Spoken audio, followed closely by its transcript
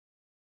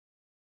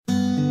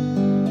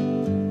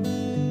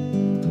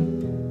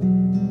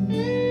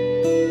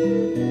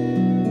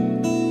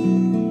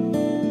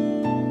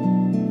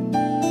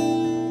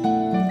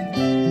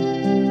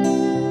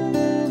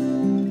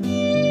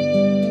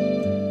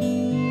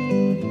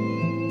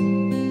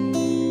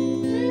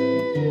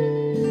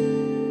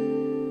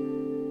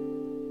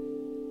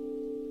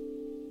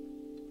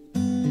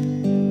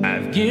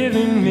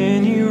given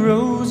many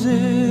roses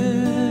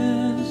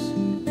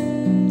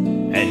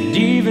and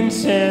even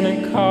sent a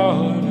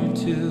card or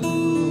two.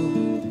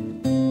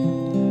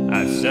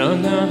 I've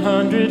sung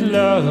 100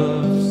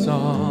 love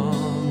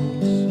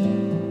songs,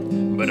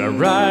 but I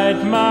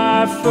write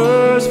my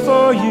first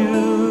for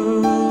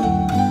you.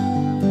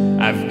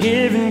 I've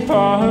given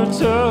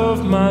parts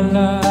of my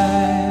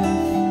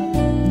life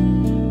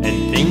and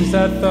things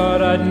I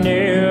thought I'd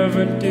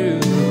never do.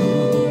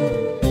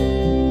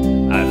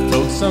 I've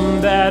told some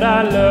that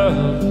I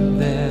love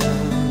them,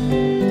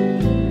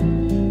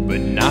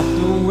 but not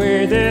the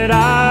way that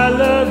I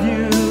love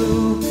you.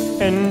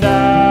 And I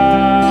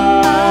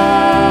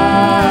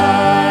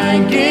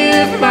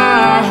give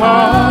my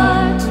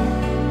heart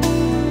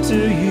to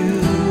you.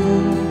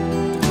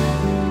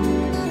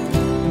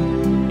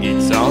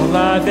 It's all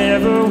I've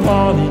ever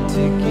wanted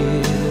to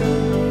give,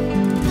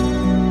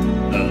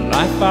 the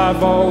life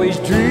I've always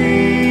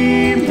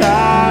dreamed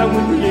I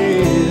would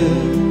live.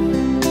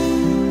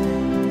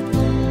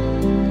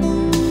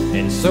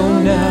 And so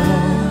now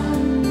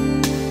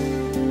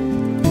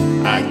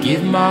I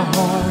give my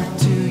heart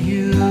to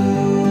you.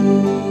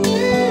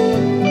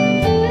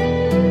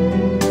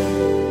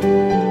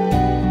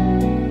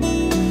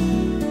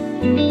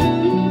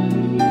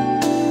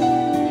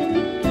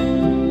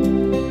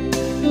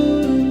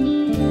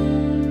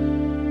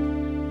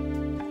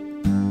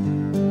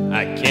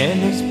 I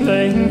can't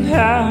explain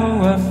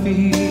how I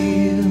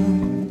feel,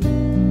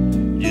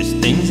 just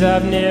things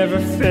I've never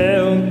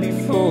felt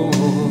before.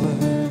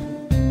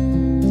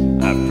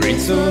 I've prayed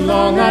so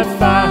long I'd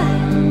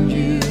find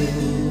you,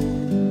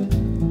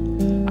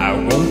 I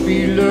won't be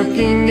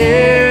looking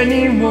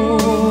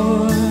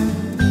anymore.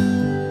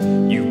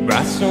 You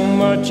brought so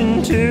much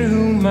into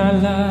my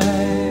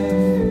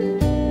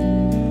life,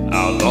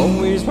 I'll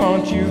always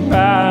want you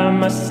by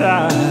my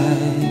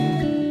side.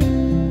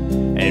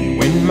 And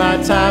when my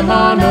time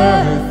on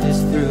earth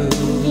is through,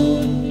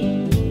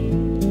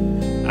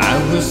 I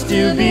will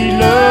still be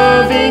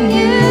loving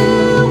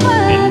you.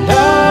 And I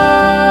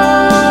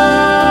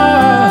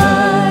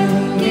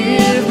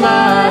give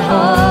my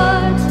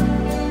heart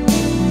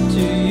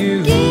to you.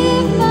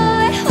 Give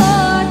my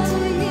heart to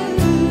you.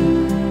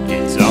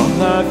 It's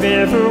all I've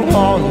ever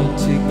wanted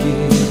to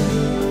give,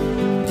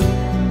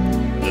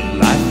 the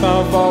life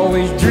I've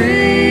always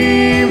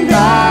dreamed I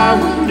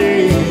would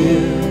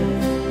live.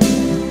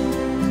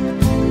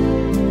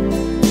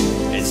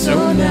 So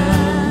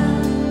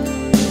now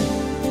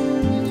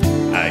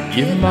I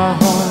give my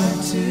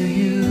heart to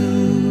you.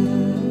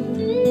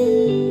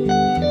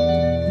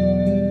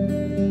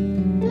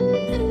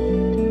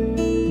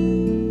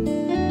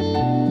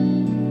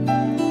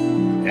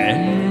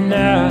 And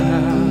now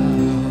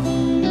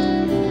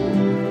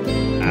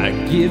I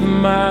give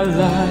my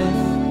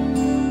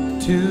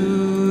life to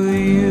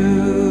you.